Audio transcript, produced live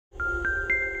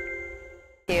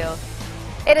you.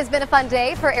 It has been a fun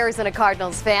day for Arizona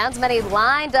Cardinals fans. Many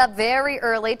lined up very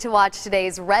early to watch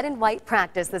today's red and white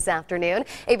practice this afternoon.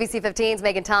 ABC 15's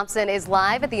Megan Thompson is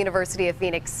live at the University of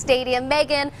Phoenix Stadium.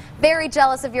 Megan, very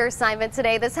jealous of your assignment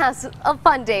today. This has a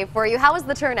fun day for you. How was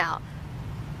the turnout?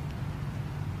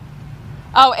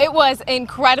 Oh, it was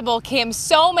incredible, Kim.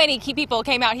 So many key people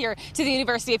came out here to the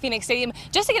University of Phoenix Stadium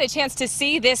just to get a chance to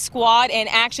see this squad in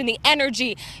action. The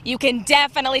energy, you can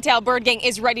definitely tell Bird Gang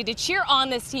is ready to cheer on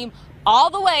this team all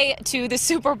the way to the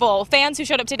Super Bowl. Fans who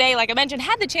showed up today, like I mentioned,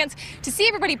 had the chance to see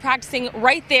everybody practicing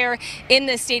right there in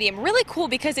the stadium. Really cool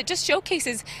because it just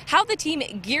showcases how the team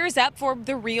gears up for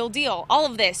the real deal. All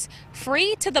of this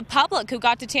free to the public who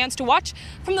got the chance to watch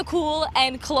from the cool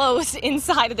and closed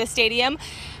inside of the stadium.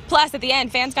 Plus, at the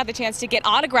end, fans got the chance to get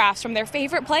autographs from their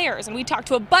favorite players. And we talked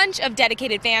to a bunch of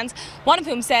dedicated fans, one of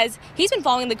whom says he's been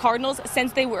following the Cardinals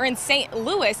since they were in St.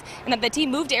 Louis and that the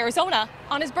team moved to Arizona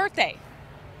on his birthday.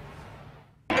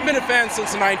 I've been a fan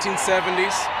since the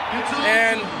 1970s,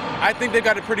 and I think they've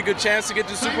got a pretty good chance to get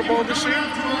to the Super Bowl this year.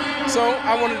 So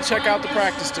I wanted to check out the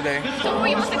practice today. So who are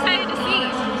you most excited to see?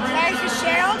 Larry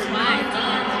Fitzgerald. Why?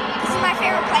 This is my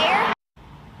favorite player.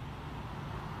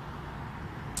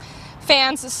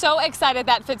 Fans so excited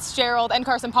that Fitzgerald and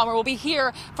Carson Palmer will be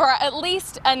here for at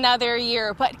least another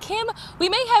year. But Kim, we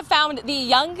may have found the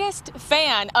youngest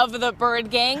fan of the Bird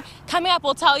Gang. Coming up,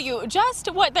 we'll tell you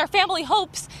just what their family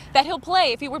hopes that he'll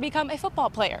play if he were to become a football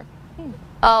player.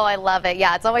 Oh, I love it.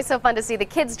 Yeah, it's always so fun to see the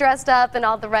kids dressed up in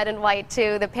all the red and white,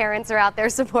 too. The parents are out there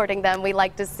supporting them. We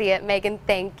like to see it. Megan,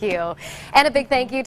 thank you. And a big thank you